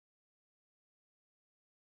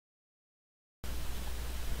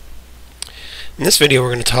In this video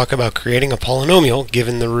we're going to talk about creating a polynomial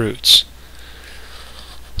given the roots.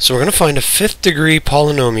 So we're going to find a fifth degree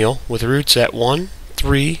polynomial with roots at 1,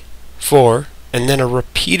 3, 4, and then a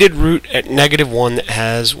repeated root at -1 that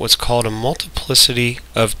has what's called a multiplicity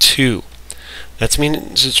of 2. That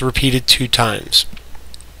means it's repeated 2 times.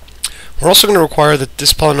 We're also going to require that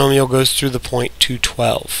this polynomial goes through the point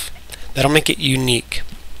 212. That'll make it unique.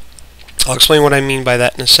 I'll explain what I mean by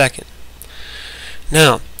that in a second.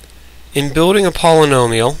 Now, in building a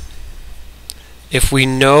polynomial, if we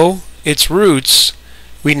know its roots,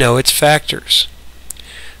 we know its factors.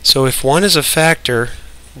 So if one is a factor,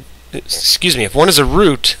 if one is a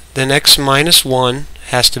root, then x minus 1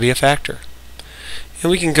 has to be a factor.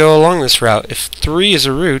 And we can go along this route. If 3 is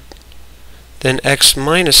a root, then x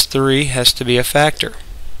minus 3 has to be a factor.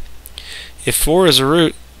 If 4 is a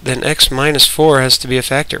root, then x minus 4 has to be a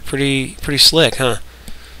factor. Pretty slick, huh?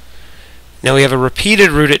 Now we have a repeated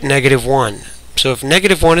root at -1. So if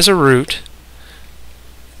 -1 is a root,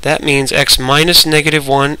 that means x minus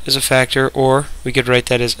 -1 is a factor, or we could write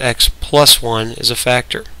that as x plus 1 is a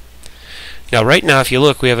factor. Now right now if you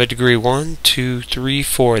look, we have a degree 1, 2, 3,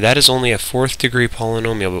 4. That is only a 4th degree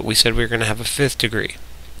polynomial, but we said we were going to have a 5th degree.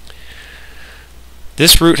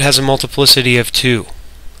 This root has a multiplicity of 2.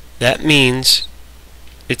 That means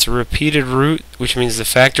it's a repeated root, which means the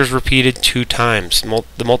factor is repeated 2 times.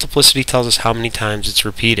 The multiplicity tells us how many times it's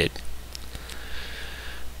repeated.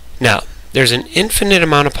 Now, there's an infinite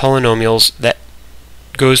amount of polynomials that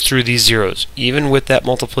goes through these zeros, even with that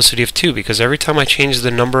multiplicity of 2, because every time I change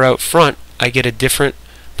the number out front, I get a different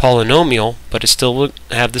polynomial, but it still will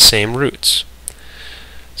have the same roots.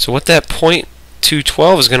 So what that point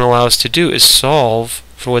 212 is going to allow us to do is solve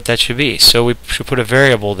for what that should be. So we should put a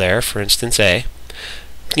variable there, for instance a.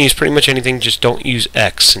 You can use pretty much anything, just don't use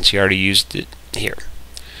x since you already used it here.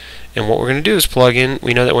 And what we're going to do is plug in,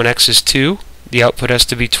 we know that when x is 2, the output has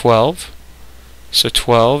to be 12. So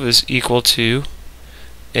 12 is equal to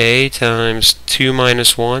a times 2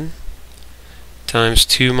 minus 1 times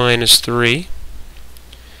 2 minus 3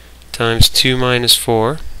 times 2 minus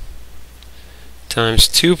 4 times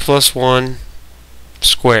 2 plus 1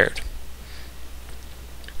 squared.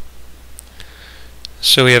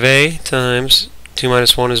 So we have a times 2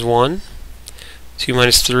 minus 1 is 1, 2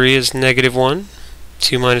 minus 3 is -1,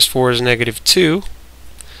 2 minus 4 is -2,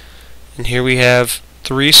 and here we have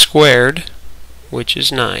 3 squared, which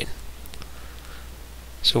is 9.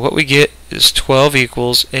 So what we get is 12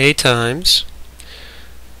 equals a times,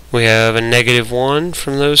 we have a -1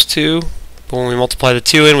 from those two, but when we multiply the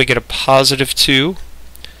 2 in, we get a positive 2,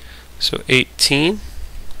 so 18.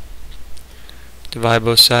 Divide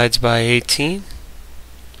both sides by 18.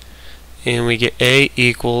 And we get a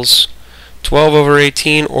equals 12 over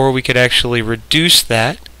 18, or we could actually reduce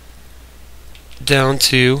that down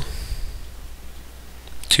to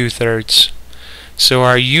 2/3. So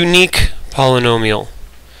our unique polynomial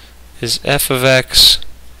is f of x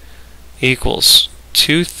equals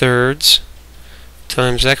 2/3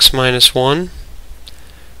 times x minus 1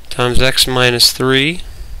 times x minus 3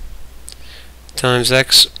 times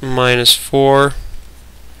x minus 4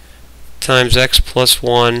 times x plus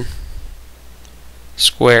 1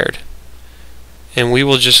 squared. And we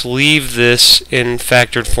will just leave this in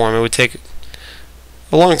factored form. It would take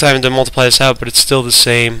a long time to multiply this out, but it's still the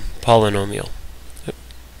same polynomial.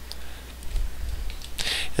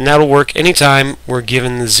 And that'll work anytime we're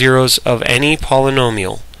given the zeros of any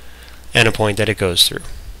polynomial and a point that it goes through.